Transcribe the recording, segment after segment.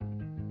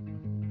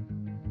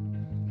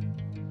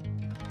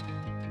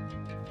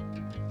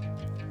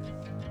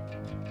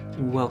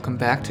Welcome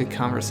back to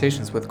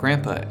Conversations with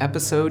Grandpa,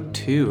 episode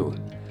 2.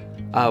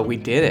 We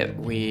did it.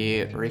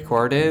 We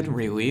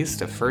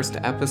released a first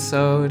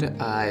episode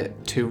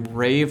to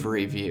rave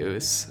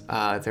reviews.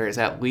 There's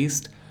at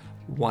least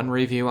one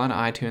review on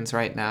iTunes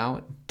right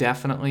now,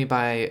 definitely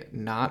by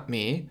not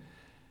me,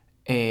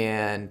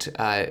 and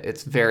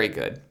it's very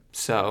good.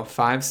 So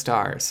 5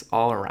 stars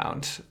all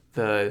around.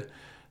 The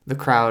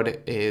crowd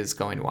is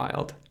going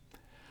wild.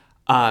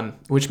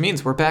 Which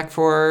means we're back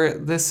for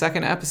this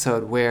second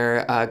episode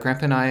where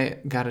Grandpa and I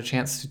got a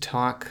chance to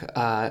talk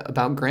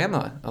about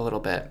Grandma a little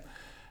bit.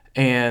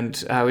 And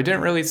we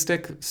didn't really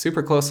stick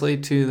super closely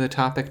to the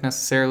topic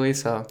necessarily,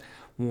 so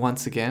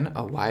once again,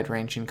 a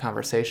wide-ranging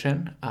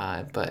conversation.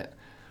 But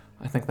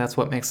I think that's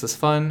what makes this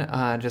fun,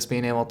 just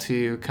being able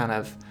to kind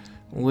of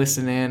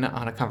listen in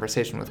on a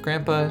conversation with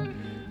Grandpa.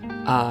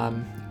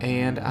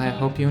 And I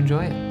hope you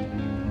enjoy it.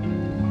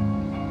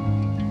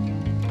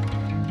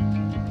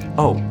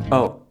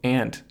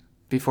 And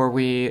before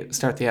we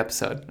start the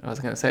episode, I was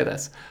going to say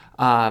this.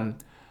 I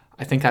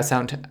think I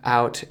sent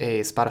out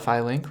a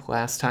Spotify link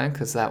last time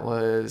because that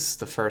was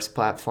the first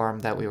platform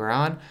that we were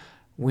on.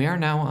 We are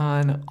now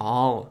on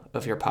all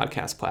of your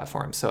podcast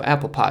platforms. So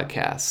Apple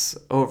Podcasts,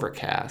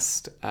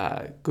 Overcast,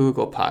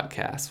 Google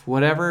Podcasts,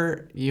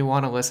 whatever you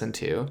want to listen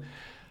to,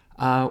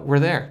 we're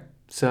there.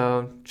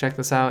 So check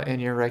this out in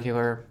your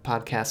regular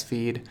podcast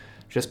feed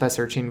just by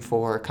searching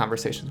for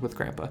Conversations with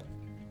Grandpa.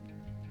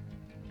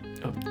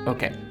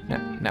 Okay,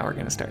 now we're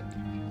going to start.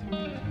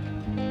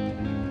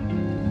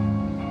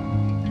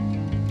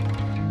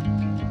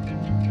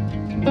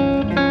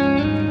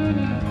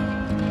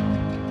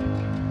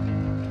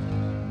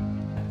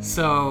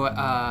 So,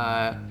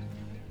 I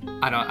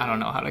don't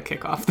know how to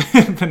kick off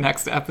the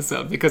next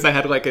episode because I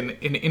had like an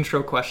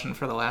intro question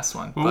for the last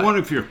one. Well, one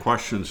of your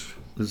questions,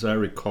 as I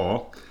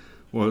recall,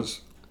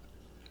 was,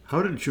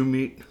 how did you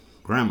meet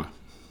Grandma?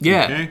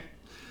 Yeah. Okay.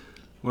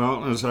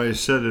 Well, as I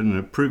said in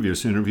a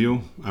previous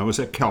interview, I was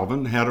at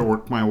Calvin, had to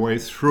work my way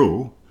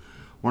through.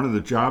 One of the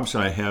jobs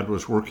I had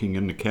was working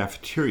in the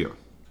cafeteria.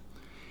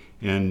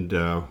 And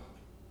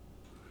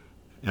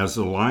as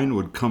the line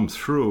would come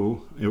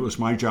through, it was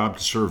my job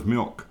to serve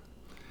milk.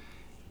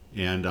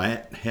 And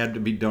I had to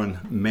be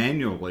done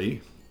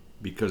manually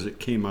because it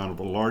came out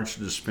of a large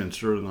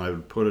dispenser, and I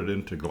would put it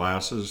into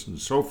glasses and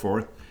so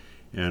forth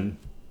and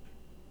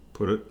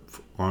put it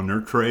on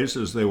their trays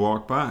as they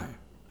walked by.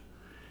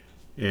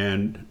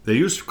 And they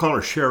used to call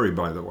her Sherry,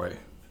 by the way.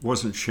 It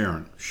wasn't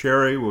Sharon.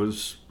 Sherry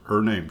was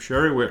her name,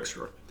 Sherry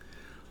Wixler.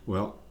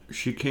 Well,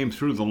 she came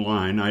through the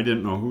line. I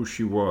didn't know who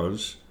she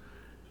was.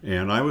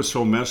 And I was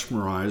so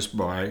mesmerized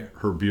by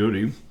her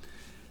beauty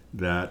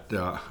that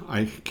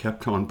I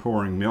kept on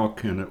pouring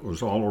milk, and it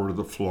was all over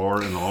the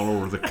floor and all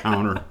over the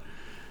counter.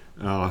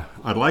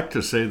 I'd like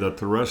to say that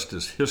the rest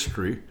is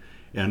history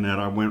and that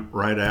I went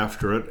right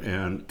after it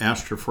and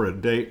asked her for a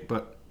date,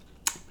 but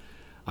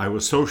I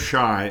was so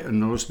shy in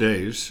those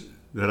days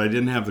that I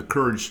didn't have the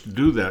courage to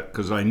do that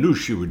because I knew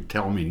she would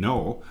tell me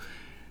no.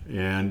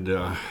 And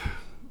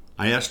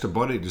I asked a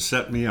buddy to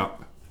set me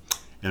up.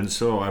 And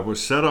so I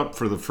was set up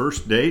for the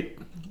first date.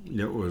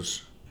 It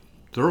was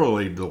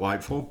thoroughly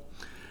delightful.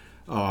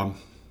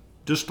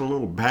 Just a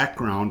little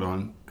background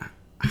on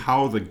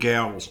how the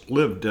gals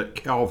lived at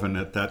Calvin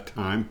at that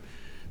time.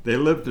 They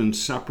lived in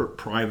separate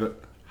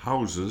private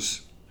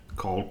houses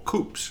called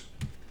coops.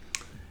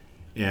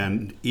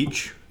 And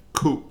each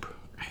coop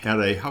had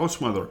a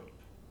house mother,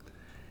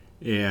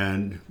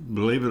 and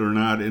believe it or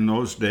not, in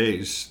those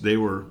days they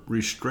were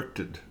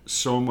restricted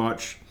so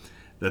much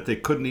that they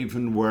couldn't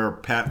even wear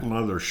patent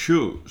leather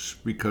shoes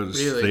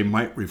because they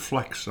might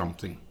reflect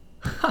something.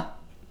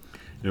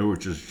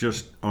 Which is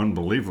just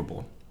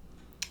unbelievable.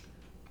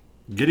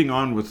 Getting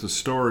on with the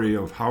story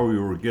of how we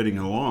were getting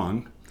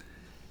along,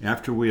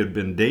 after we had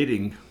been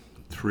dating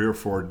 3 or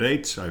 4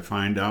 dates, I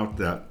find out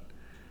that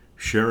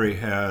Sherry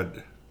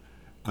had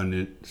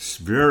a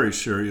very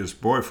serious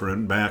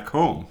boyfriend back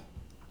home.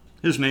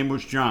 His name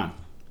was John.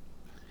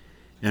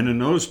 And in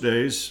those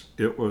days,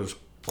 it was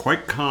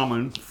quite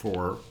common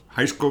for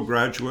high school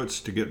graduates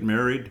to get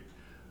married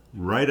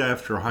right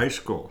after high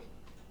school.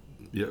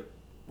 It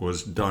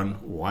was done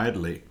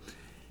widely.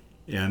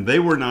 And they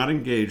were not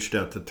engaged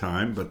at the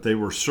time, but they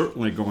were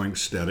certainly going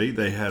steady.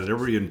 They had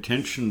every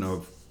intention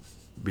of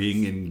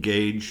being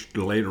engaged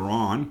later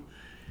on,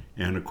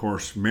 and of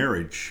course,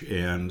 marriage.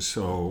 And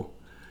so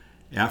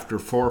after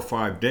 4 or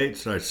 5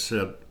 dates, I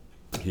said,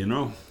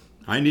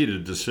 I need a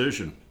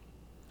decision.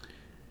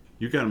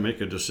 You got to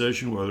make a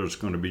decision whether it's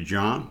going to be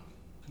John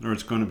or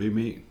it's going to be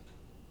me.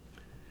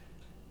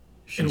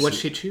 And what'd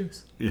she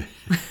choose? Yeah.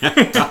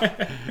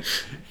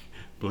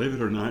 Believe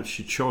it or not,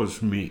 she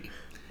chose me.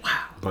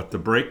 Wow. But the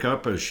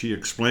breakup, as she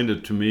explained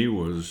it to me,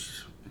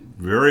 was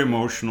very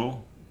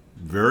emotional,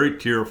 very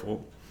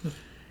tearful.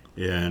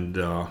 And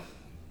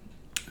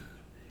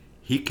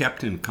he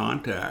kept in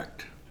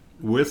contact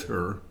with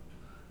her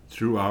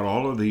throughout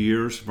all of the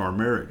years of our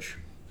marriage.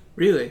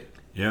 Really?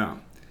 Yeah.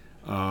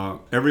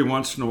 Every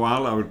once in a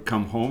while I would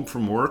come home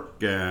from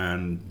work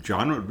and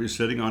John would be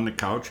sitting on the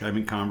couch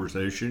having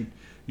conversation.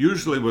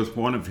 usually with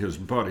one of his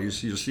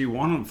buddies. You see,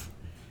 one of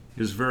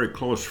his very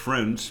close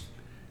friends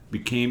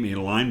became a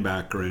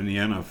linebacker in the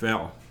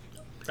NFL.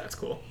 That's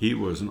cool. He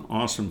was an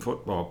awesome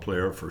football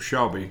player for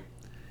Shelby,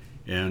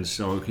 and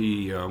so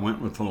he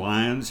went with the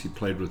Lions. He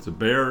played with the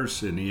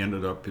Bears, and he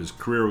ended up his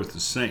career with the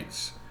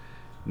Saints.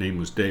 Name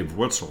was Dave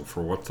Witzel,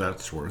 for what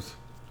that's worth.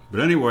 But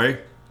anyway,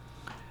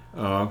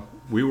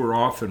 we were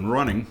off and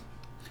running.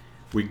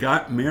 We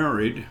got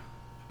married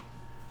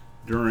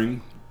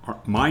during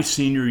my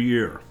senior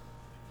year.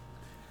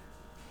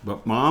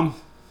 But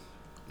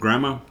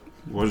Grandma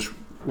was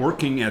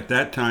working at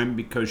that time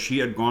because she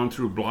had gone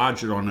through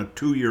Blodgett on a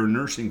 2-year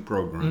nursing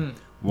program.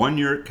 1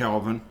 year at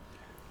Calvin,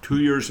 2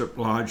 years at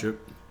Blodgett,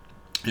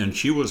 and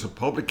she was a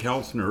public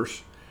health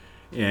nurse,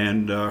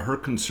 and her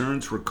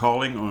concerns were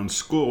calling on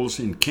schools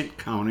in Kent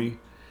County,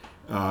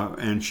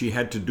 and she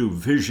had to do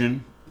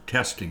vision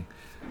testing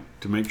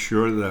to make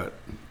sure that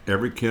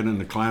every kid in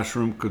the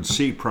classroom could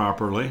see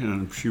properly,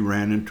 and if she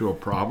ran into a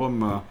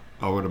problem,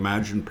 I would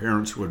imagine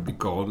parents would be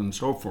called and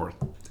so forth.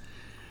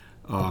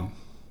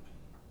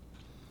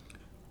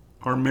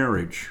 Our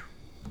marriage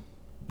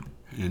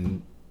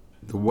and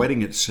the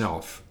wedding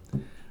itself,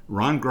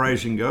 Ron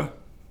Greisinga,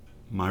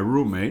 my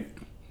roommate,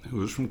 who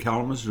was from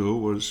Kalamazoo,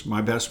 was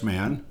my best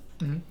man.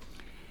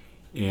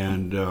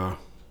 And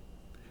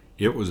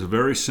it was a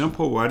very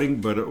simple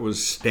wedding, but it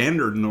was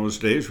standard in those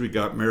days. We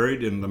got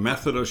married in the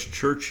Methodist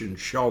Church in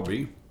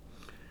Shelby.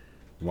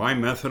 Why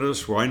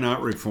Methodist? Why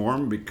not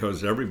Reformed?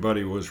 Because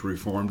everybody was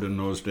Reformed in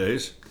those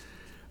days.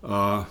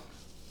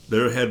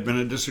 There had been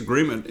a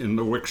disagreement in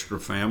the Wickstra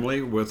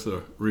family with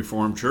the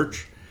Reformed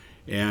Church,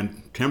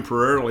 and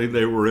temporarily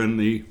they were in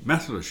the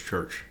Methodist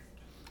Church.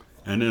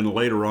 And then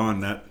later on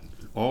that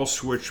all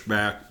switched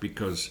back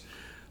because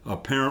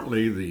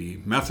apparently the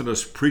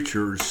Methodist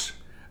preachers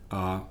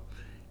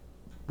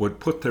would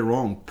put their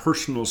own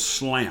personal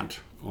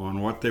slant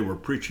on what they were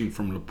preaching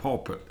from the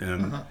pulpit.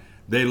 And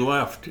they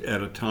left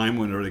at a time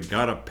when they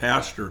got a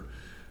pastor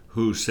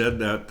who said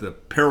that the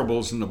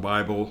parables in the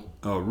Bible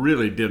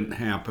really didn't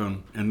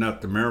happen and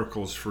that the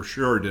miracles for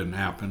sure didn't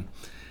happen.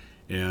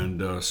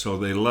 And so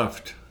they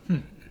left.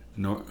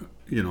 No,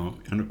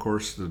 and of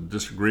course the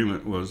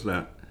disagreement was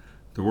that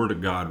the Word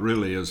of God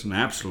really is an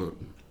absolute.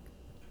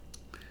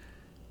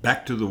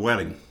 Back to the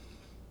wedding.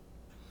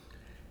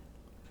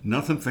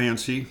 Nothing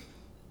fancy.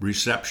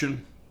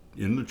 Reception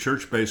in the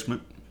church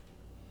basement.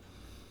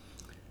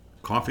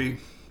 Coffee,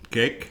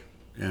 cake,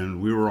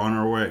 and we were on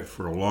our way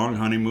for a long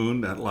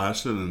honeymoon that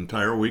lasted an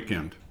entire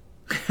weekend.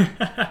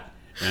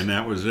 And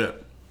that was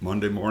it.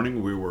 Monday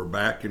morning we were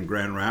back in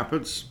Grand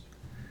Rapids.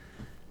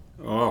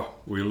 Oh,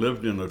 we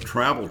lived in a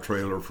travel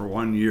trailer for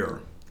 1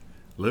 year.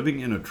 Living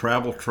in a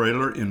travel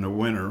trailer in the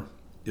winter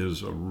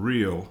is a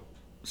real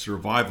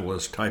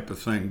survivalist type of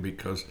thing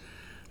because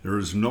there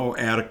is no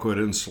adequate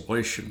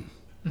insulation.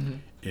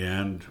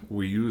 And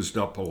we used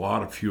up a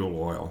lot of fuel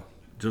oil,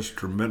 just a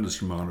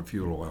tremendous amount of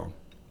fuel oil.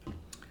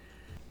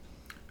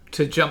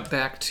 To jump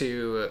back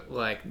to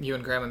like you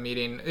and Grandma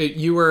meeting,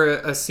 you were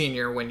a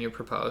senior when you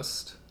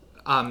proposed.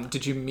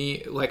 Did you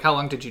meet, like how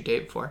long did you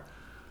date for?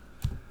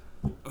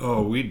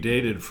 Oh, we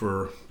dated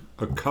for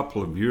a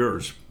couple of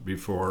years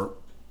before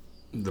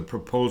the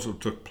proposal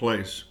took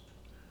place.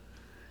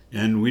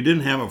 And we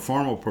didn't have a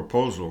formal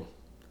proposal.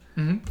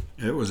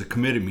 It was a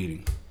committee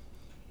meeting.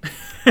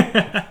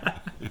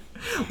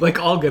 Like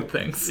all good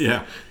things.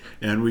 Yeah.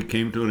 And we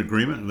came to an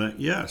agreement that,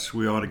 yes,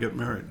 we ought to get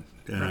married.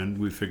 And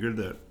we figured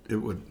that it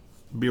would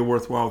be a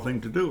worthwhile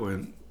thing to do.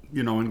 And,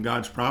 in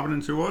God's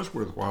providence, it was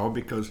worthwhile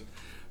because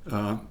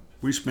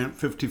we spent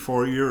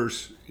 54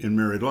 years in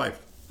married life.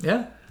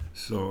 Yeah.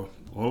 So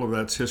all of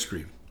that's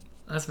history.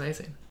 That's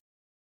amazing.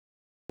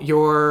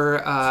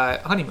 Your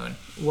honeymoon,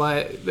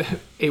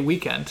 a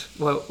weekend.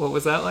 What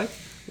was that like?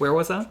 Where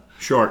was that?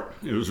 Short.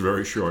 It was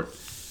very short.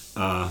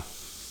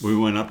 We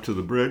went up to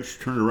the bridge,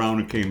 turned around,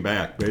 and came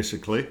back,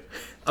 basically.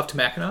 Up to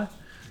Mackinac?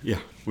 Yeah.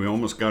 We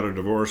almost got a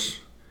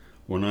divorce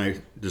when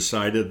I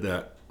decided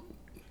that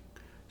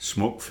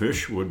smoked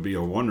fish would be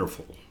a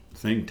wonderful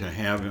thing to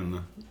have in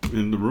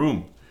the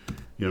room,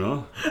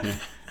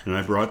 And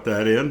I brought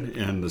that in,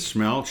 and the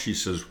smell, she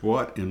says,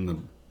 what in the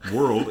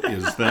world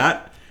is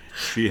that?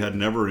 She had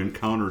never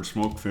encountered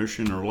smoked fish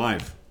in her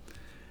life.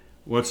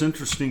 What's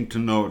interesting to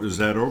note is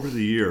that over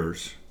the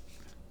years,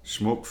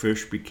 smoked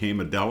fish became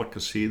a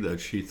delicacy that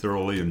she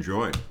thoroughly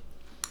enjoyed,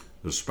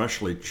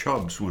 especially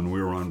chubs when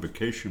we were on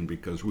vacation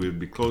because we would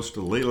be close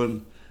to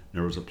Leland.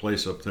 There was a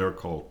place up there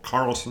called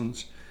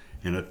Carlson's,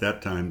 and at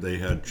that time they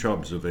had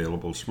chubs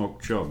available,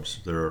 smoked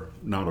chubs. They're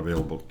not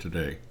available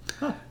today,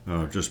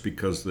 just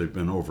because they've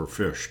been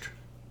overfished.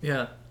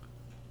 Yeah.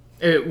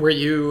 Were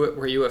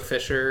you a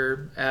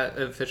fisherman?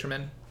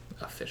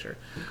 A fisher.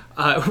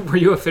 Were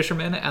you a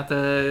fisherman at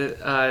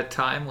the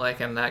time,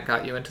 and that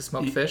got you into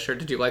smoked fish, or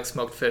did you like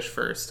smoked fish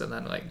first and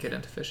then get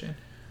into fishing?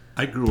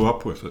 I grew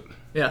up with it.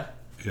 Yeah.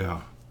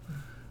 Yeah.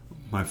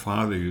 My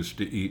father used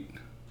to eat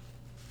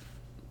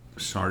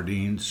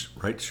sardines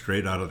right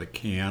straight out of the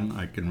can.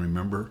 I can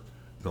remember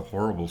the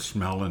horrible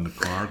smell in the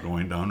car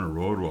going down the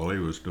road while he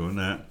was doing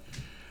that.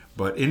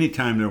 But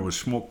anytime there was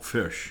smoked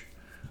fish,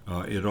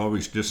 it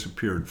always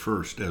disappeared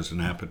first as an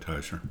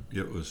appetizer.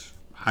 It was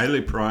highly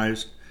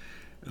prized,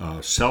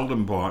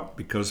 seldom bought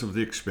because of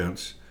the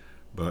expense,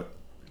 but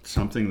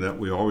something that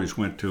we always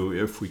went to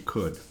if we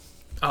could.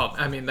 Oh,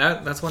 I mean,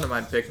 that's one of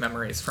my big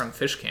memories from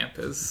fish camp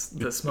is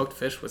the smoked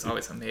fish was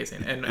always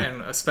amazing.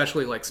 And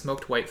especially like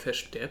smoked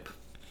whitefish dip.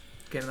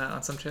 Getting that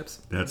on some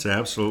chips. That's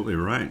absolutely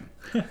right.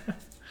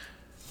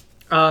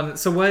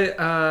 So what,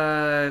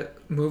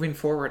 moving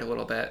forward a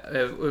little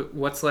bit,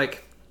 what's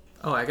like,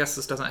 oh, I guess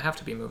this doesn't have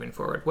to be moving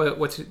forward.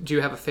 Do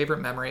you have a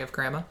favorite memory of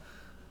Grandma?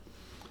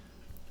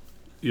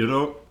 You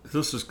know,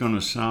 this is going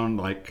to sound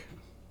like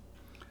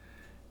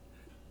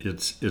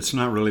it's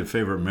not really a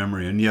favorite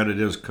memory, and yet it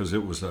is because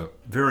it was a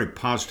very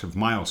positive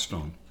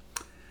milestone.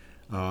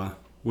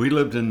 We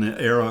lived in the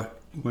era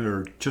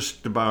where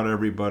just about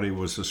everybody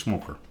was a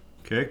smoker,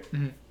 okay?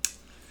 Mm-hmm.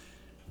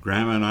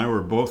 Grandma and I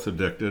were both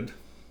addicted.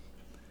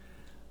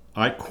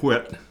 I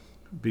quit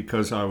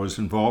because I was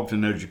involved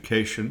in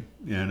education,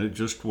 and it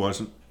just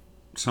wasn't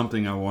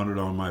something I wanted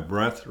on my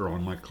breath or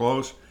on my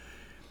clothes.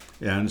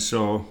 And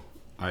so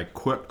I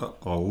quit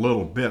a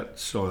little bit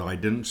so I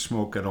didn't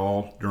smoke at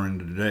all during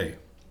the day.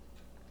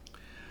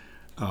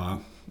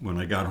 When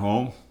I got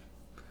home,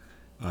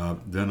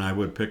 then I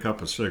would pick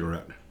up a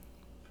cigarette.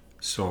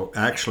 So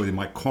actually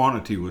my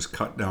quantity was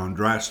cut down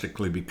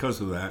drastically because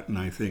of that, and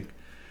I think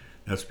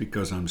that's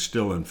because I'm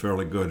still in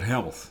fairly good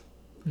health.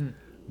 Mm.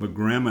 But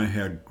Grandma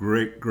had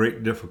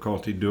great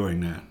difficulty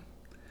doing that.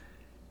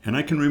 And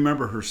I can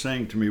remember her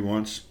saying to me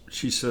once,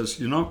 she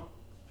says, you know,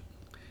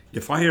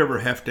 if I ever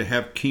have to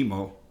have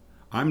chemo,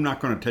 I'm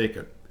not going to take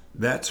it.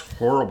 That's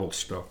horrible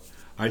stuff.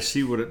 I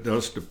see what it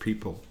does to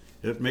people.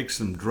 It makes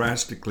them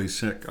drastically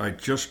sick. I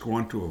just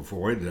want to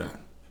avoid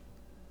that.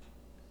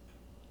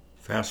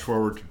 Fast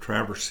forward to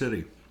Traverse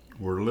City.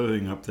 We're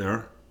living up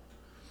there.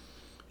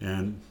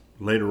 And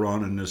later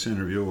on in this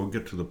interview, we'll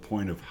get to the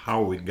point of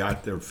how we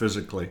got there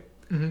physically.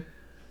 Mm-hmm.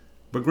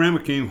 But Grandma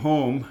came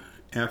home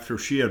after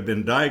she had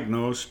been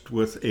diagnosed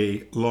with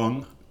a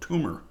lung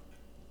tumor.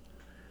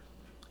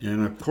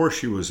 And of course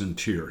she was in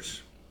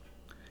tears.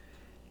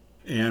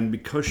 And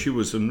because she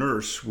was a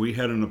nurse, we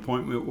had an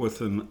appointment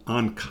with an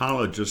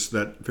oncologist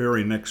that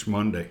very next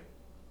Monday.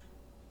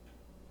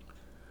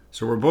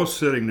 So we're both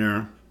sitting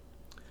there,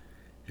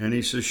 and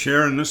he says,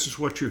 Sharon, this is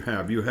what you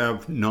have. You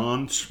have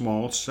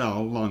non-small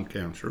cell lung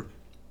cancer.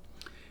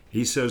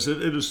 He says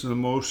it is the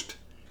most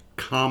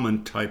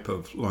common type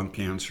of lung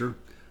cancer,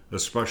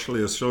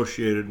 especially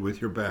associated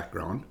with your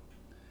background.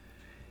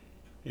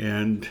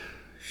 And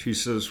she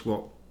says,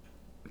 well,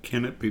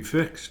 can it be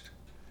fixed?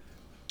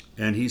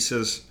 And he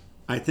says,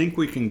 I think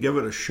we can give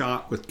it a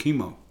shot with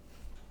chemo.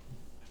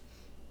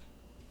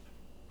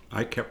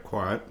 I kept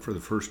quiet for the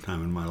first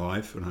time in my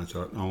life, and I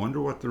thought, I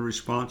wonder what the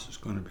response is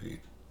going to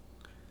be.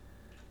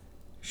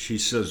 She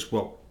says,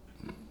 well,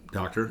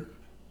 doctor,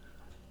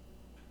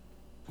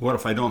 what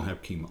if I don't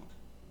have chemo?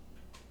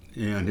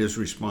 And his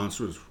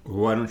response was, well,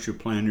 why don't you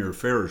plan your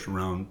affairs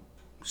around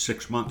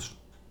 6 months?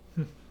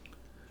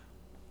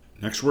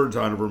 Next words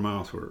out of her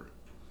mouth were,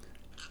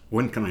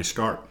 when can I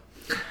start?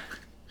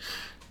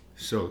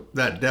 So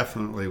that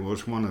definitely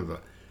was one of the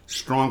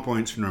strong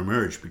points in our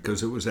marriage,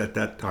 because it was at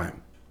that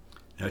time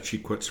that she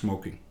quit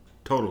smoking.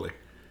 Totally.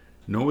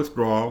 No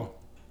withdrawal,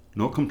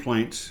 no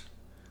complaints.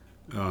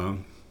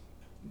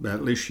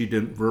 At least she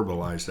didn't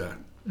verbalize that.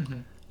 Mm-hmm.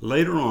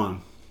 Later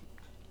on,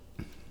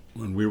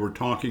 when we were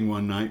talking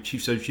one night, she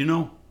says, you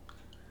know,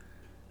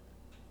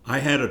 I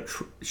had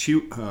she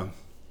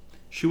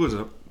was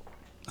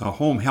a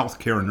home health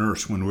care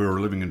nurse when we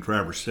were living in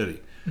Traverse City.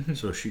 Mm-hmm.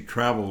 So she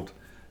traveled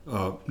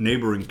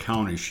neighboring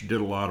counties. She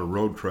did a lot of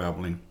road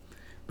traveling.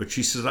 But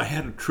she says, I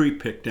had a tree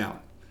picked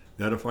out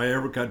that if I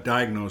ever got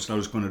diagnosed, I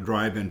was going to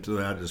drive into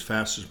that as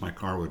fast as my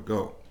car would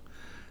go.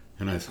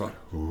 And I thought,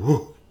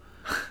 ooh.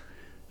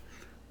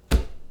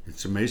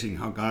 It's amazing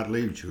how God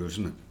leads you,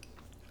 isn't it?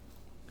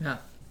 Yeah.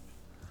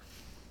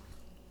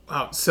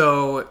 Wow.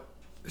 So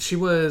she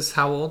was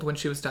how old when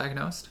she was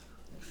diagnosed?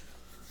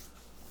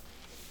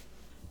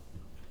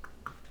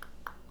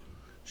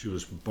 She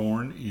was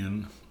born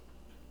in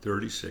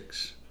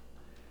 36.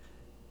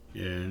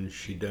 And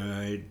she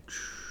died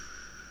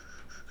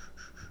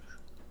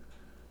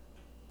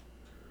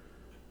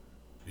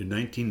in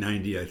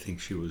 1990, I think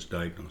she was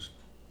diagnosed.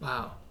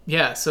 Wow.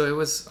 Yeah, so it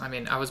was, I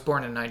mean, I was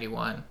born in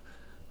 91.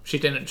 She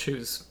didn't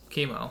choose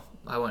chemo.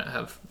 I wouldn't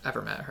have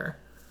ever met her.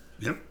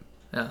 Yep.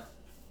 Yeah.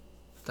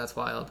 That's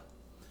wild.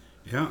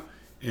 Yeah.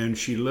 And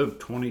she lived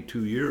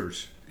 22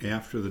 years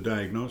after the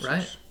diagnosis.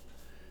 Right.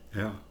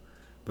 Yeah.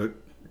 But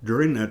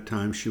during that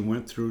time, she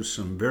went through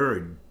some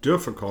very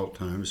difficult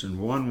times. And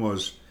one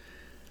was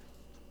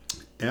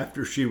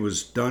after she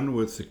was done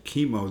with the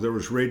chemo, there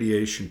was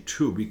radiation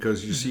too,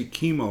 because you see,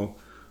 chemo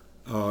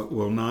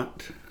will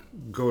not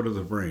go to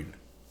the brain.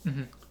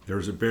 Mm-hmm.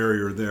 There's a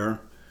barrier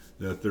there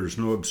that there's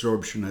no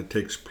absorption that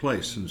takes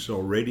place, and so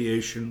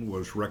radiation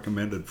was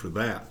recommended for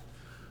that.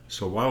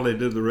 So while they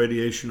did the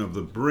radiation of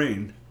the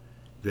brain,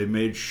 they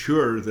made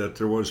sure that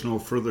there was no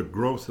further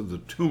growth of the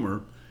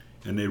tumor,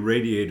 and they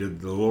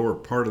radiated the lower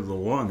part of the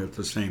lung at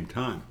the same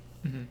time.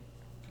 Mm-hmm.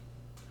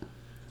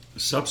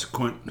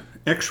 Subsequent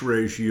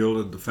x-rays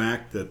yielded the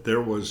fact that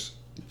there was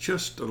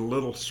just a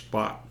little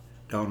spot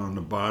down on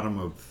the bottom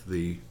of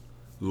the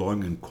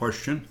lung in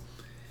question.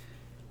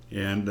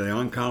 And the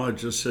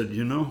oncologist said,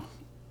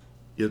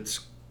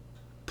 it's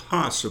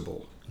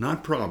possible,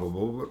 not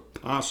probable, but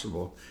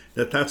possible,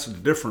 that that's a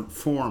different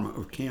form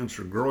of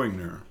cancer growing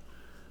there.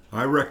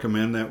 I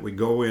recommend that we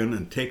go in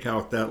and take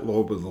out that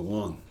lobe of the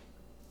lung.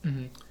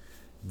 Mm-hmm.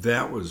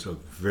 That was a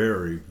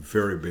very,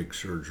 very big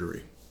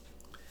surgery.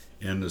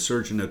 And the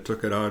surgeon that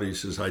took it out, he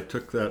says, I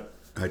took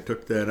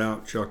that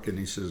out, Chuck, and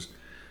he says,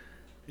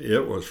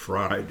 it was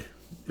fried.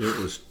 It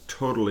was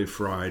totally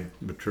fried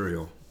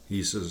material.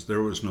 He says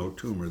there was no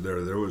tumor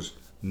there. There was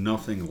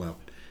nothing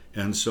left.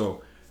 And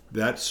so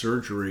that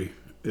surgery,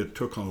 it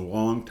took a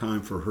long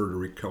time for her to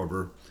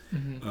recover.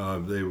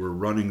 Mm-hmm. They were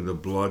running the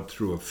blood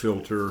through a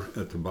filter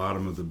at the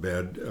bottom of the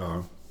bed.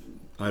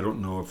 I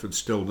don't know if it's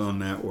still done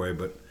that way,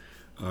 but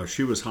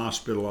she was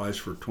hospitalized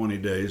for 20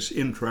 days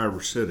in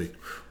Traverse City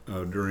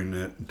during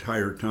that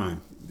entire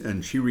time.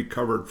 And she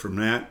recovered from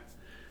that.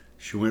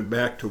 She went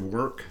back to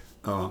work.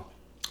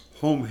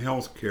 Home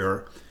health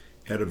care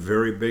had a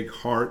very big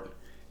heart,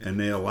 and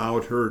they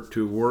allowed her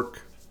to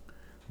work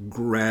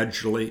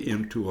gradually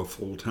into a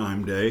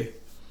full-time day.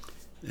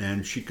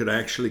 And she could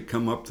actually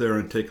come up there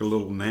and take a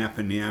little nap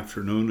in the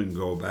afternoon and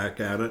go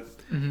back at it.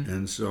 Mm-hmm.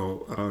 And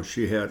so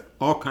she had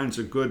all kinds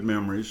of good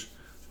memories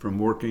from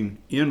working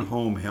in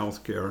home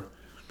health care.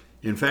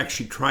 In fact,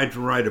 she tried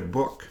to write a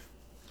book.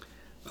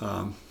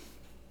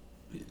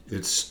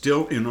 It's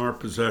still in our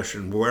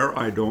possession. Where,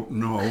 I don't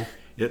know.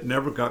 It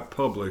never got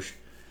published,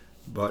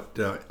 but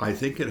I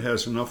think it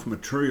has enough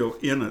material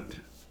in it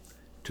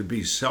to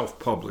be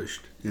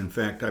self-published. In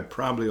fact, I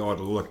probably ought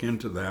to look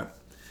into that,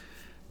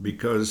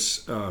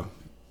 because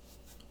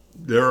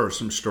there are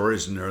some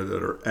stories in there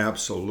that are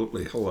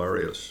absolutely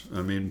hilarious.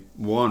 I mean,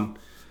 one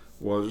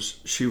was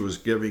she was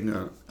giving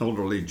an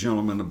elderly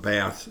gentleman a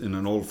bath in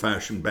an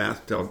old-fashioned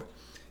bathtub,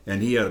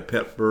 and he had a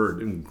pet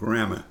bird, and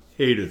Grandma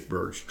hated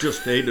birds,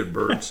 just hated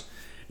birds,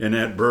 and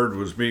that bird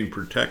was being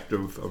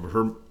protective of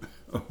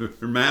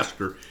her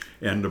master,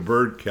 and the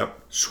bird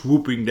kept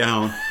swooping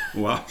down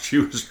while she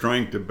was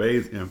trying to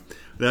bathe him.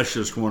 That's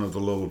just one of the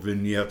little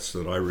vignettes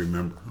that I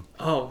remember.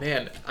 Oh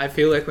man, I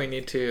feel like we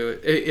need to,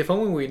 if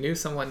only we knew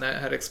someone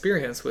that had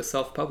experience with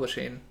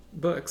self-publishing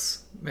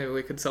books, maybe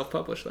we could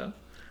self-publish them.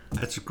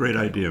 That's a great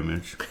idea,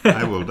 Mitch.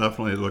 I will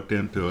definitely look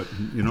into it.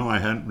 I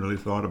hadn't really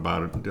thought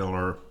about it until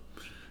our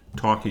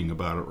talking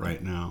about it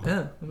right now.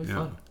 Yeah, that'd be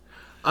fun.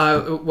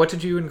 What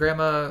did you and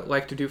Grandma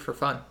like to do for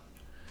fun?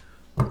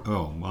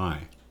 Oh my.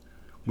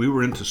 We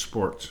were into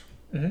sports.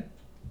 Mm-hmm.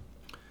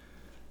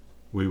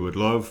 We would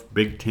love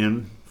Big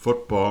Ten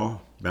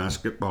football,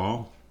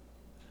 basketball.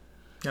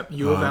 Yep,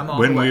 U of M all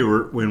when the way.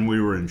 When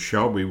we were in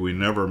Shelby, we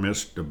never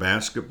missed a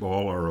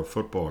basketball or a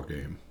football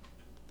game.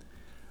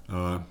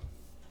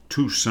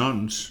 Two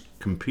sons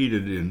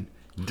competed in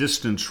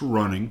distance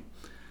running,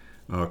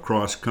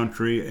 cross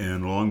country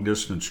and long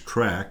distance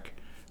track.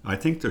 I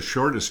think the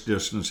shortest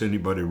distance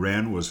anybody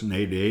ran was an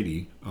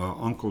 880.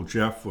 Uncle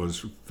Jeff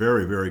was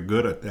very, very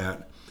good at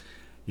that.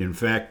 In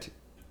fact,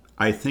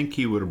 I think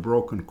he would have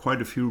broken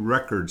quite a few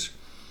records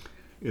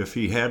if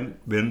he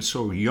hadn't been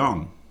so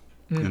young.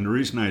 Mm. And the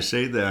reason I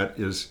say that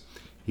is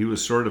he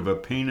was sort of a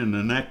pain in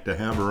the neck to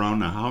have around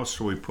the house,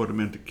 so we put him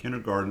into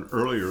kindergarten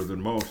earlier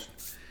than most.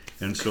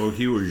 And so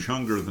he was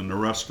younger than the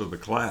rest of the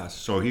class.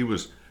 So he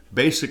was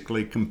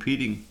basically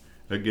competing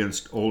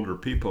against older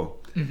people.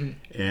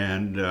 Mm-hmm.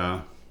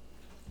 And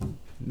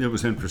it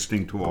was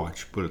interesting to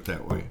watch, put it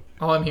that way.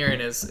 All I'm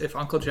hearing is if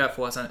Uncle Jeff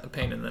wasn't a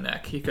pain in the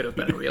neck, he could have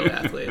been a real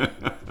athlete.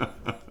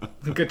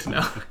 Good to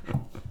know.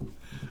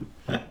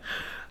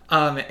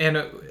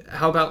 And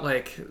how about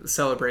like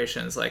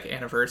celebrations, like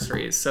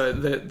anniversaries? So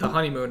the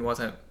honeymoon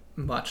wasn't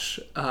much.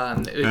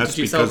 Did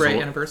you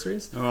celebrate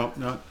anniversaries? Well,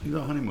 no,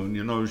 the honeymoon,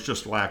 it was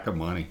just lack of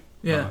money.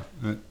 Yeah.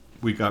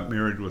 We got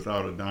married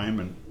without a dime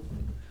and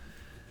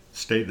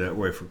stayed that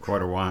way for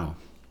quite a while.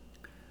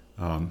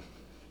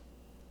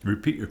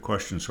 Repeat your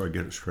question so I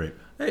get it straight.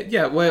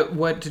 Yeah,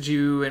 what did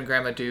you and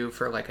Grandma do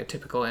for like a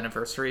typical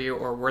anniversary,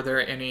 or were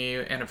there any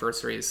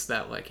anniversaries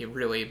that like you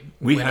really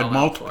We had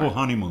multiple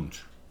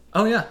honeymoons.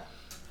 Oh yeah.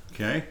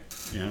 Okay,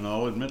 and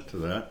I'll admit to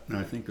that, and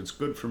I think it's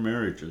good for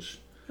marriages.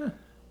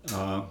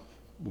 Huh.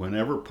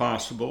 Whenever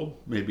possible,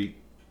 maybe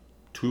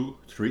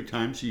 2-3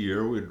 times a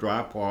year, we'd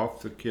drop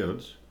off the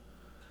kids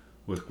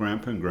with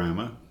Grandpa and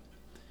Grandma.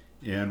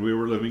 And we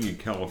were living in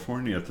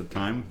California at the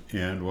time,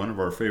 and one of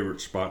our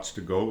favorite spots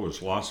to go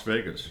was Las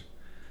Vegas.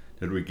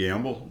 Did we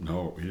gamble?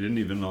 No, we didn't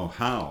even know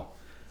how.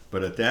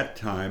 But at that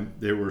time,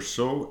 they were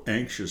so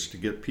anxious to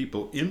get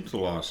people into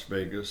Las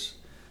Vegas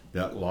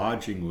that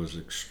lodging was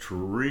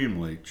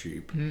extremely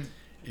cheap. Mm.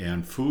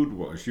 And food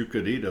was, you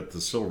could eat at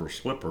the Silver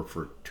Slipper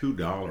for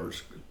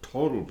 $2,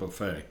 total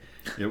buffet.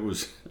 It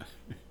was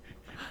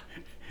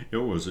a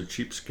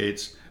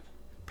cheapskate's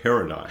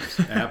paradise,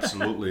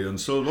 absolutely. And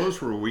so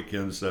those were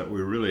weekends that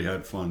we really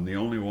had fun. The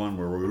only one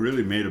where we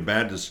really made a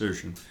bad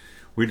decision,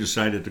 we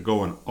decided to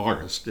go in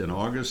August. In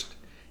August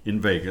in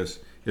Vegas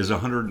is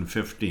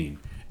 115,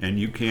 and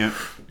you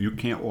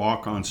can't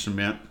walk on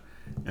cement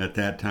at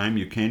that time.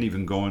 You can't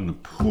even go in the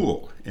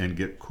pool and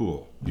get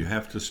cool. You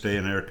have to stay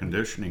in air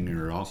conditioning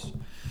or else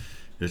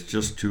it's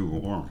just too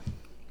warm.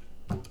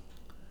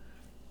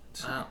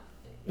 Wow.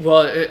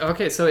 Well,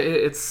 okay, so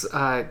it's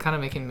kind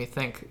of making me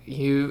think.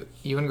 You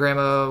and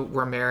Grandma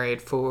were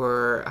married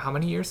for how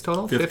many years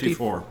total?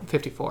 54.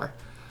 54.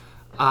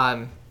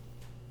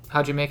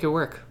 How'd you make it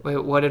work?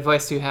 What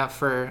advice do you have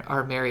for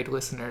our married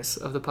listeners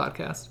of the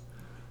podcast?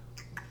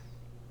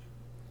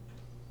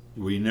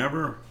 We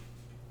never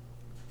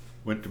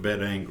went to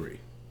bed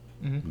angry.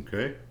 Mm-hmm.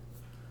 Okay?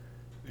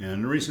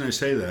 And the reason I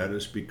say that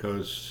is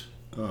because,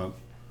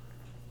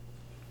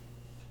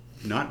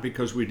 not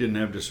because we didn't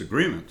have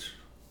disagreements,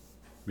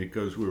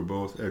 because we were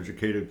both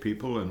educated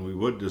people and we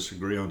would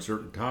disagree on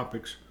certain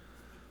topics,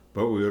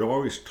 but we would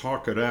always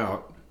talk it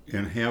out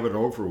and have it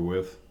over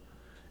with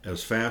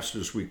as fast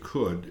as we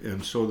could.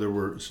 And so there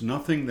was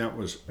nothing that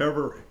was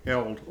ever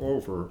held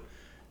over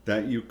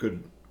that you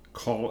could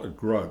call a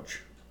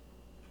grudge.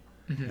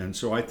 Mm-hmm. And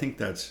so I think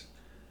that's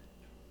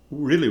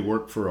really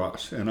worked for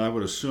us. And I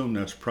would assume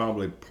that's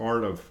probably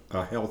part of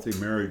a healthy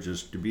marriage,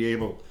 is to be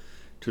able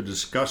to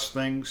discuss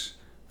things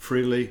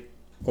freely,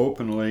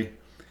 openly,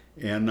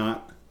 and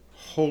not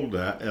hold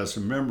that as a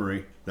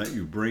memory that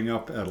you bring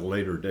up at a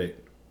later date.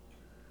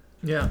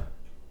 Yeah.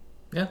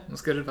 Yeah,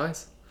 that's good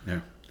advice.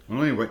 Yeah.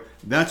 Well, anyway,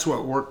 that's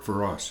what worked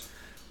for us.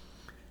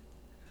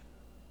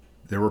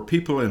 There were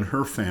people in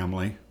her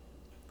family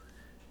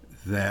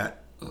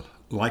that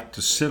liked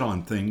to sit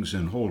on things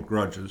and hold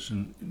grudges.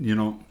 And,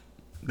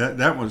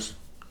 that was,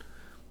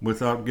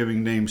 without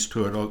giving names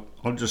to it,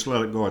 I'll just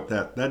let it go at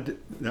that.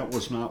 That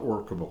was not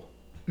workable.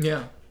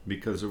 Yeah.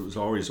 Because it was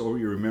always,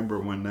 you remember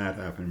when that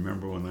happened,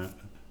 remember when that,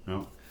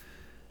 no.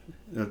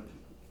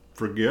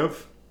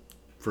 Forgive,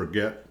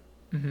 forget.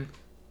 Mm-hmm.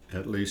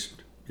 At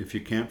least, if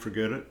you can't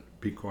forget it,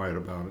 be quiet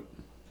about it.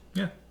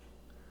 Yeah.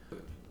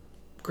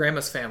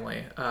 Grandma's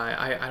family,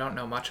 I don't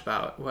know much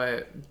about.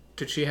 What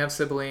did she have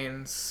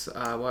siblings?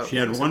 She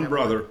had one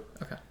brother.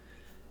 Okay.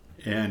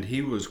 And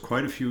he was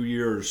quite a few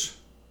years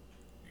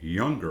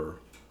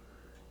younger,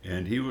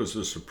 and he was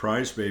a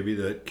surprise baby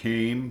that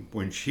came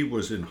when she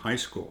was in high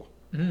school.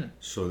 Mm.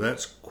 So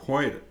that's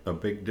quite a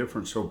big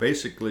difference. So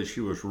basically, she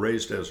was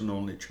raised as an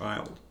only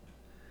child.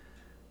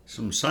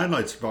 Some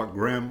sidelights about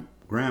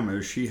Grandma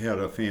is she had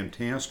a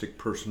fantastic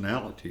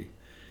personality.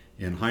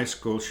 In high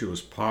school, she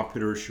was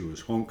popular. She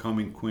was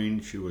homecoming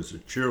queen. She was a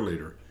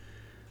cheerleader.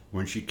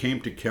 When she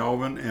came to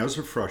Calvin as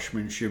a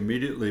freshman, she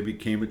immediately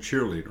became a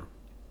cheerleader.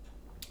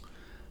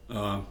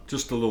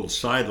 Just a little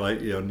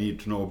sidelight you need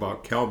to know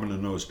about Calvin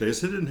in those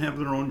days. They didn't have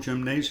their own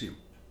gymnasium.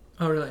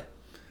 Oh, really?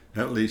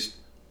 At least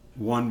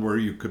one where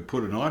you could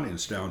put an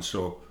audience down.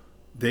 So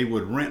they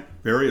would rent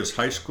various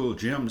high school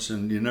gyms,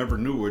 and you never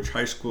knew which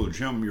high school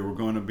gym you were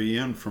going to be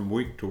in from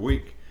week to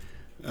week.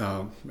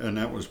 And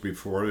that was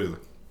before the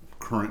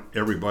current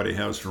everybody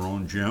has their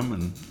own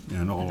gym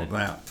and all of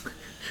that.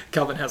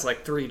 Calvin has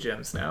like 3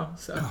 gyms now.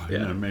 So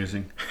Isn't that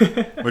amazing?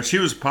 But she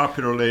was a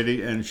popular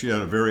lady, and she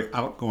had a very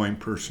outgoing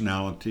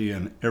personality,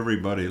 and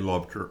everybody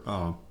loved her.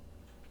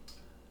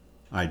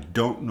 I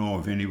don't know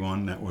of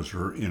anyone that was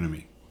her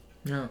enemy.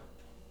 Yeah.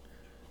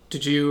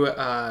 Did you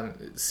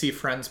see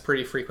friends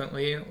pretty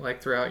frequently,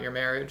 like throughout your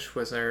marriage?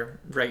 Was there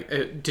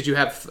did you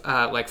have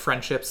like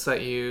friendships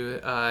that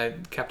you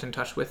kept in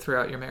touch with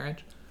throughout your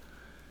marriage?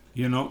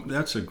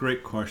 That's a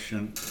great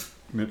question,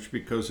 Mitch,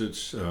 because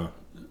it's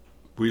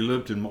we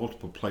lived in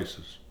multiple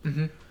places,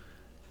 mm-hmm.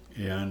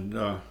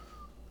 And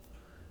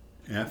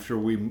after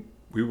we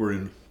were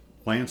in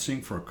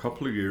Lansing for a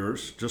couple of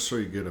years, just so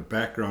you get a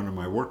background of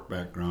my work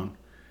background,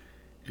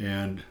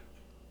 and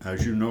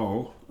as you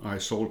know, I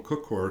sold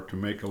cookware to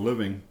make a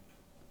living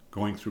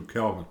going through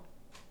Calvin.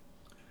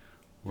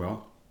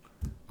 Well,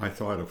 I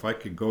thought if I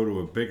could go to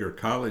a bigger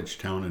college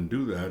town and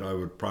do that, I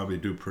would probably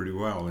do pretty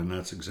well. And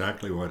that's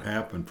exactly what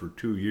happened. For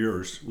 2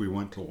 years, we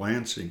went to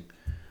Lansing.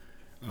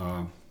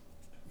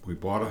 We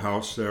bought a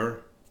house there.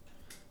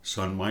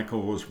 Son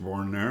Michael was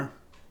born there.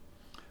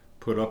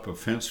 Put up a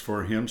fence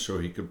for him so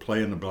he could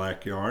play in the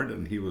backyard.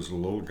 And he was a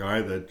little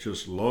guy that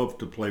just loved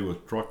to play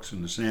with trucks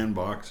in the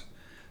sandbox.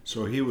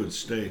 So he would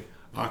stay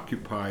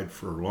occupied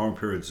for long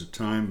periods of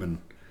time, and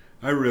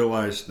I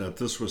realized that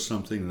this was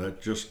something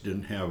that just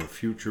didn't have a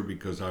future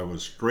because I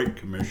was straight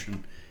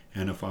commission,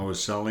 and if I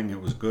was selling,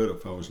 it was good.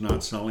 If I was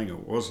not selling,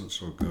 it wasn't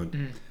so good.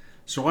 Mm.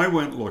 So I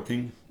went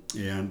looking,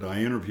 and I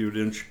interviewed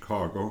in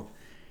Chicago,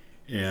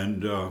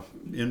 and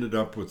ended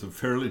up with a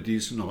fairly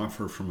decent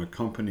offer from a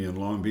company in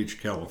Long Beach,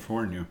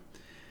 California.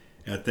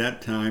 At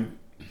that time,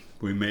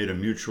 we made a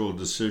mutual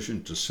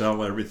decision to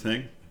sell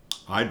everything.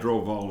 I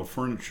drove all the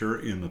furniture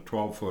in a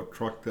 12-foot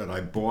truck that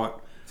I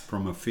bought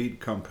from a feed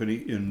company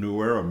in New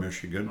Era,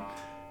 Michigan.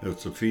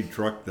 It's a feed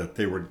truck that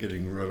they were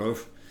getting rid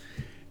of,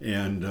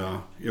 and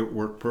it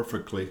worked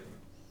perfectly.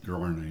 There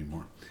aren't any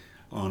more.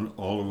 on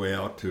all the way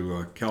out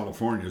to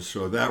California.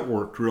 So that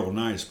worked real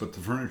nice. But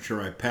the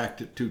furniture, I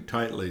packed it too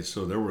tightly,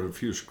 so there were a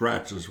few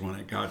scratches when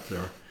I got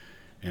there.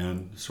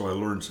 And so I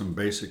learned some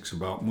basics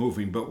about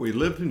moving. But we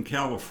lived in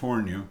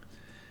California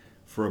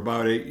for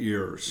about 8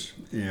 years,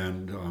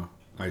 and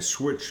I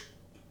switched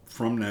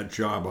from that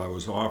job I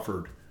was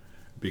offered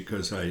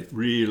because I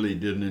really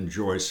didn't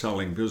enjoy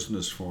selling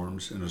business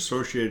forms, and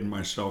associated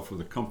myself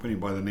with a company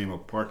by the name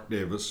of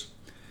Parke-Davis.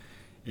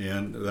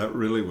 And that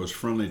really was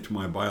friendly to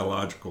my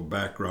biological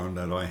background,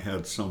 that I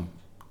had some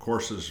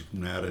courses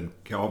from that in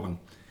Calvin,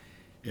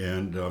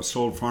 and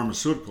sold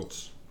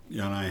pharmaceuticals.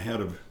 And I had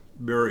a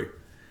very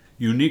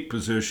unique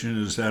position,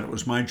 is that it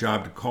was my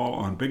job to call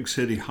on big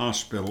city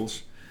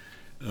hospitals,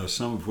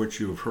 some of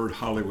which you have heard,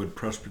 Hollywood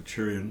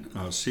Presbyterian,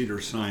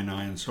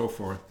 Cedars-Sinai, and so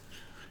forth,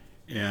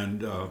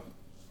 and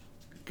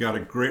got a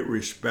great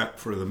respect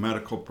for the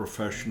medical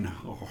profession,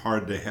 how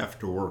hard they have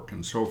to work,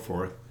 and so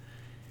forth.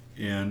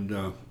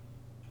 And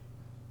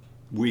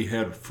we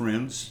had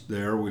friends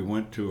there. We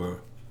went to a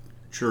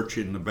church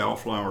in the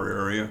Bellflower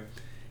area,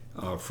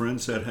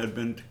 friends that had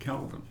been to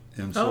Calvin.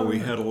 And so we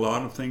had a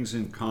lot of things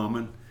in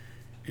common.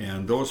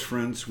 And those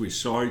friends, we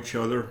saw each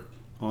other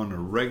on a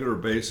regular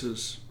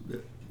basis.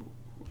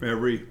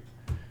 Every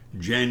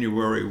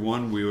January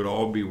 1, we would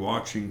all be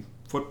watching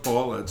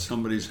football at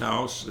somebody's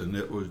house, and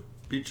it would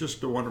be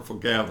just a wonderful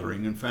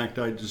gathering. In fact,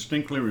 I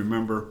distinctly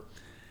remember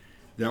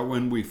that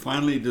when we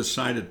finally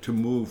decided to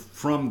move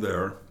from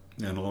there,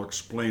 and I'll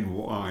explain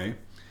why,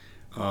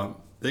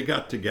 they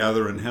got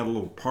together and had a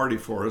little party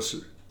for us.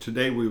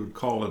 Today we would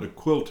call it a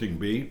quilting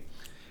bee,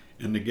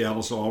 and the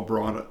gals all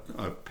brought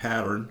a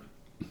pattern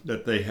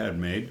that they had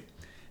made,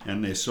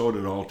 and they sewed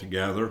it all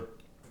together.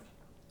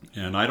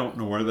 And I don't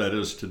know where that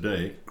is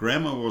today.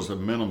 Grandma was a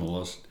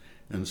minimalist,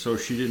 and so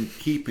she didn't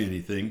keep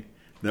anything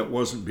that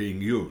wasn't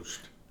being used.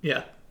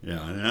 Yeah.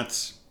 Yeah, and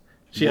that's...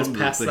 She has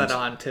passed that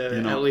on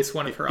to at least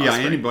one of her offspring.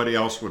 offspring. Yeah, anybody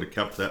else would have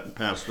kept that and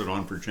passed it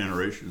on for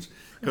generations,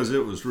 because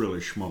it was really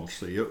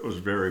schmaltzy. It was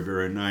very,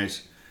 very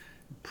nice,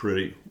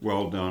 pretty,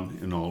 well done,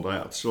 and all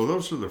that. So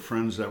those are the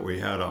friends that we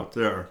had out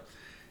there,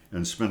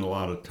 and spent a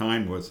lot of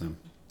time with them.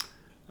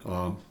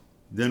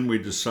 Then we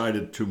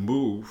decided to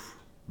move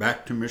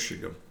back to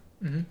Michigan.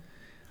 Mm-hmm.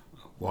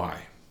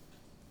 Why?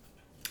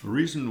 The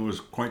reason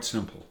was quite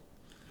simple.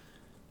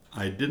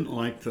 I didn't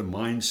like the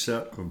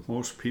mindset of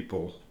most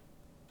people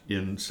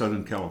in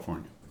Southern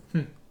California.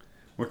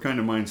 What kind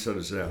of mindset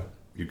is that?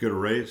 You get a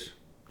raise,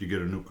 you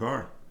get a new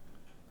car,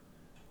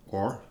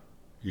 or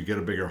you get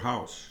a bigger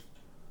house,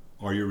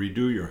 or you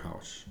redo your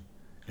house.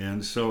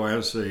 And so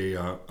as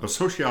a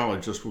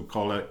sociologist would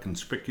call that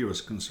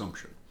conspicuous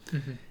consumption.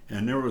 Mm-hmm.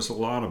 And there was a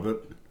lot of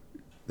it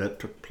that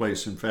took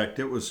place. In fact,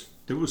 it was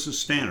a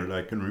standard.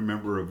 I can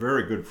remember a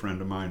very good friend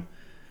of mine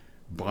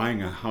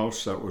buying a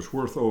house that was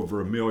worth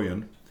over $1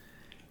 million.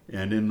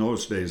 And in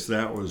those days,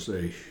 that was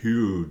a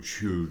huge,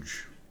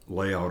 huge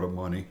layout of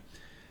money.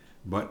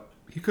 But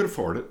he could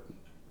afford it.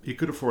 He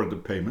could afford the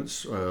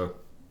payments.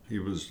 He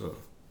was a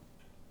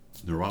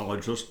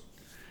neurologist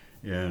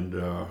and,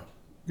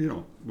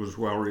 was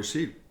well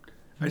received.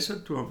 I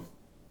said to him,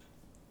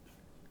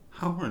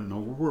 how in the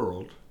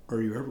world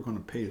are you ever going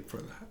to pay for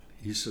that?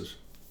 He says,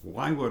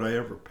 why would I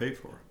ever pay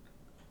for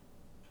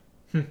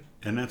it?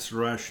 And that's the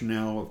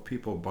rationale of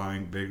people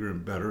buying bigger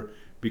and better,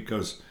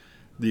 because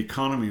the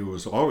economy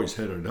was always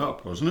headed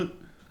up, wasn't it?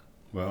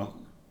 Well,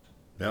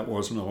 that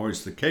wasn't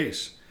always the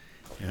case.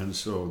 And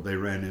so they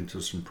ran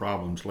into some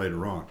problems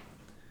later on.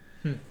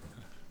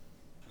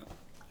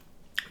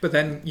 But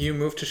then you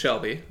moved to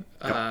Shelby.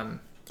 Yep.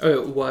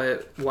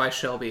 Why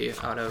Shelby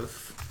out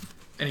of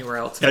anywhere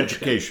else?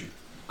 Education.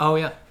 Oh,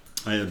 yeah.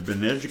 I had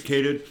been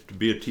educated to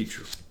be a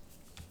teacher.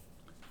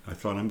 I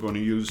thought, I'm going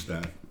to use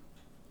that.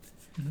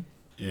 Mm-hmm.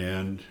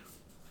 And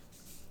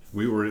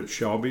we were at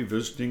Shelby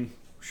visiting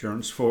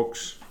Sharon's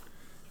folks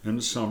in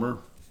the summer,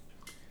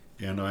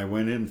 and I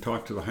went in and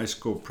talked to the high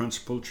school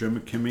principal, Jim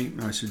McKimmey,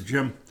 and I said,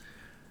 Jim,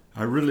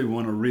 I really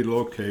want to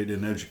relocate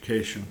in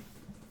education.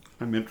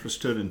 I'm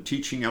interested in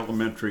teaching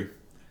elementary.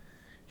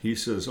 He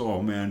says,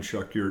 oh man,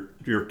 Chuck,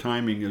 your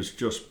timing is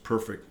just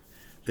perfect.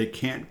 They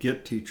can't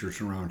get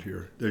teachers around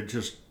here. They're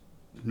just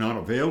not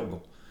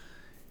available.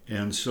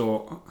 And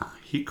so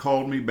he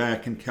called me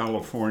back in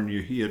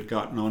California. He had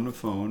gotten on the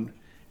phone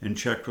and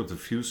checked with a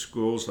few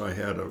schools. I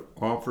had an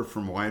offer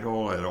from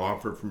Whitehall, I had an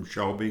offer from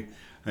Shelby,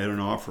 I had an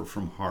offer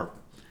from Hart.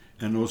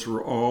 And those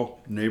were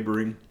all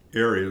neighboring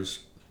areas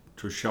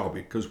to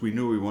Shelby, because we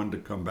knew we wanted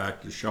to come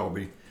back to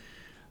Shelby,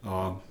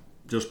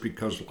 just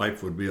because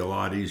life would be a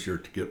lot easier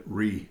to get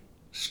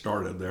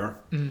restarted there.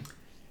 Mm.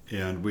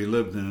 And we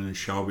lived in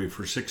Shelby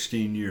for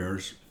 16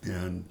 years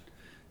and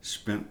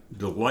spent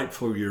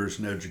delightful years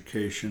in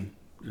education.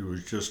 It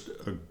was just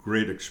a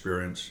great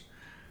experience.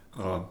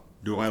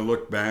 Do I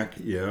look back?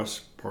 Yes.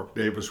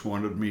 Parke-Davis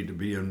wanted me to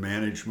be in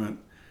management,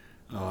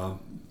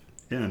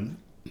 and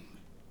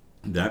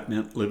that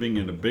meant living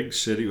in a big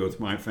city with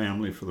my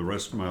family for the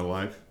rest of my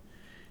life.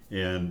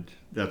 And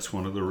that's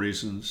one of the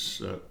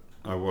reasons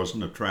I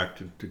wasn't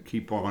attracted to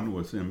keep on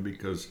with him,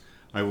 because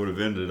I would have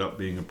ended up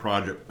being a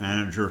project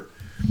manager.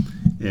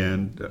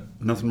 And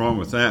nothing wrong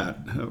with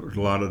that. There was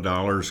a lot of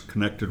dollars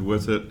connected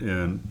with it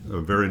and a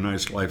very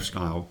nice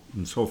lifestyle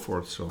and so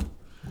forth. So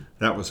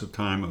that was a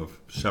time of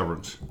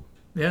severance.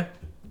 Yeah.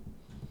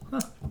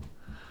 Huh.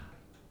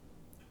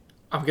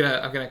 I'm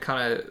gonna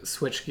kind of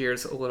switch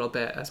gears a little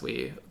bit as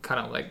we kind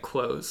of like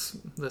close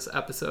this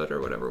episode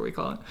or whatever we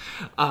call it.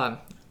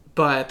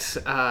 But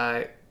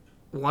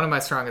one of my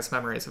strongest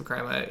memories of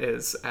Grandma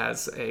is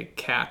as a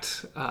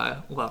cat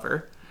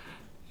lover,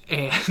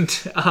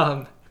 and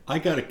I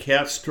got a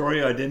cat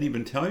story I didn't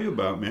even tell you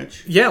about,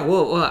 Mitch. yeah,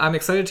 well, I'm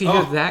excited to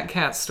hear that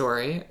cat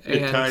story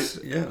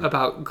Yeah.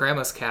 about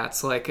Grandma's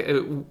cats. Like,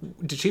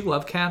 did she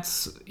love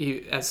cats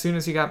as soon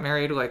as you got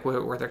married? Like,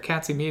 were there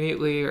cats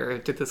immediately, or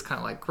did this kind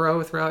of like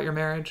grow throughout your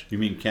marriage? You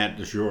mean cat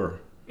du jour?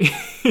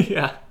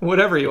 Yeah,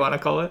 whatever you want to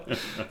call it.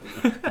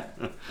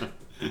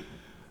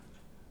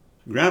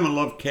 Grandma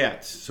loved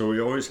cats, so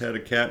we always had a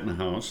cat in the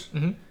house.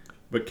 Mm-hmm.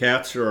 But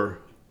cats are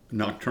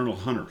nocturnal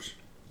hunters.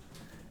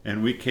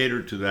 And we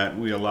catered to that,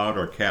 and we allowed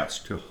our cats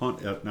to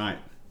hunt at night.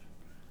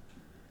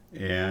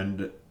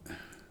 And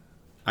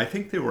I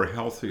think they were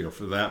healthier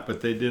for that,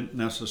 but they didn't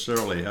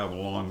necessarily have a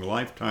long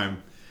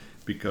lifetime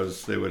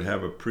because they would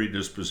have a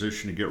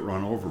predisposition to get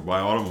run over by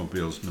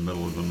automobiles in the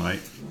middle of the night.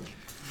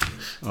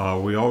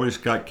 We always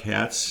got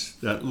cats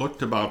that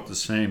looked about the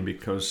same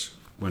because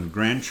when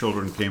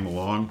grandchildren came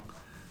along,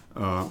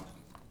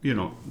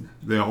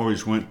 they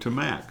always went to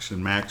Max,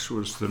 and Max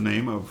was the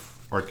name of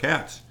our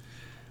cats.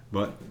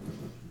 But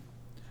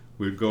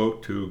we'd go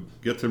to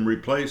get them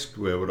replaced,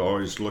 we would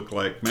always look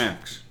like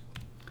Max.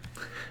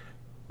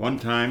 One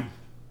time,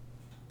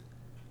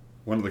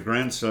 one of the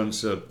grandsons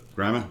said,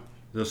 "Grandma,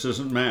 this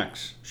isn't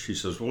Max." She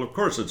says, "Well, of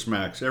course it's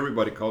Max.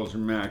 Everybody calls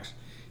him Max."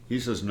 He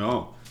says,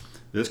 "No,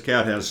 this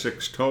cat has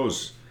 6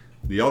 toes.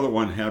 The other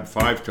one had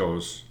 5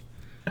 toes."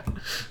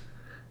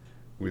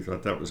 We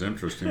thought that was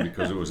interesting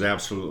because it was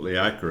absolutely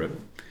accurate.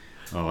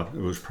 It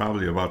was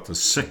probably about the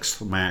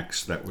 6th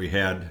Max that we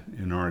had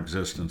in our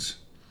existence.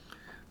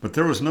 But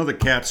there was another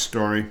cat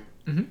story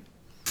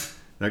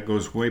that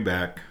goes way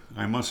back.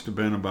 I must have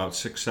been about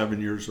 6, 7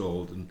 years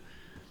old. And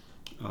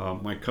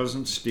my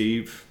cousin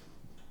Steve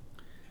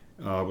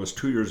was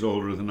 2 years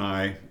older than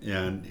I,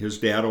 and his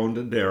dad owned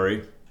a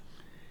dairy.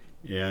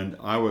 And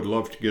I would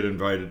love to get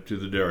invited to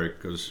the dairy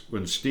because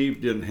when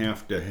Steve didn't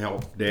have to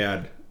help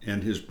Dad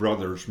and his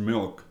brothers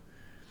milk,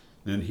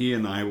 then he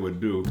and I would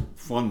do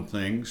fun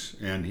things,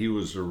 and he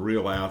was a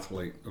real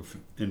athlete.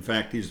 In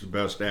fact, he's the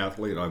best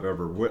athlete I've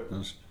ever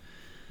witnessed.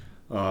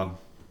 But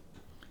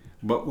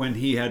when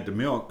he had to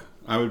milk,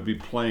 I would be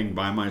playing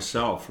by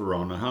myself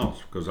around the house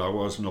because I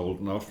wasn't old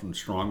enough and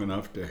strong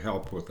enough to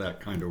help with that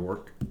kind of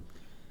work.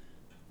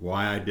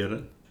 Why I did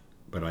it,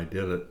 but I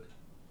did it.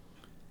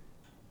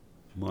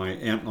 My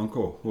aunt and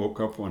uncle woke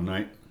up one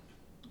night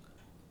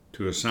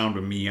to a sound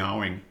of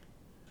meowing.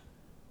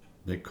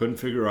 They couldn't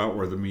figure out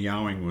where the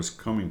meowing was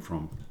coming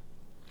from.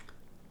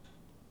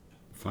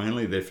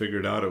 Finally, they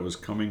figured out it was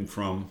coming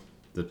from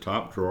the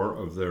top drawer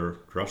of their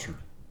dresser.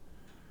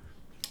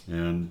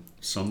 And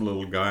some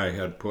little guy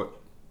had put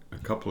a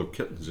couple of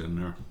kittens in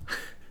there.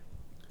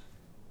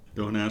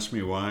 Don't ask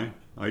me why.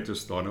 I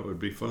just thought it would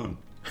be fun.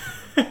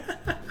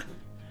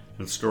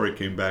 That story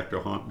came back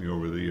to haunt me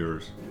over the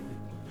years.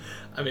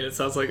 I mean, it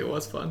sounds like it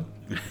was fun.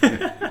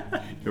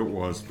 It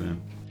was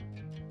then.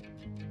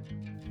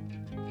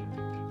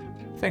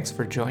 Thanks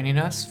for joining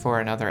us for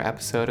another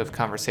episode of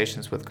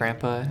Conversations with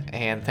Grandpa,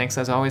 and thanks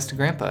as always to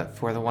Grandpa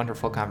for the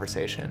wonderful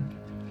conversation.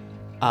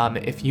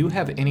 If you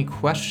have any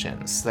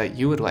questions that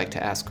you would like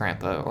to ask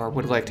Grandpa or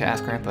would like to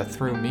ask Grandpa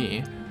through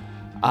me,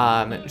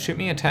 shoot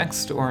me a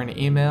text or an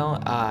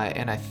email,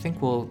 and I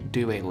think we'll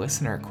do a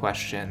listener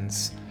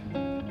questions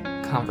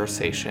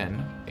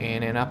conversation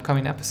in an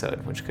upcoming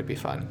episode, which could be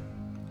fun.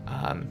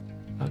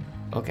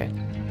 Okay.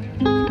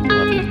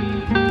 Love you.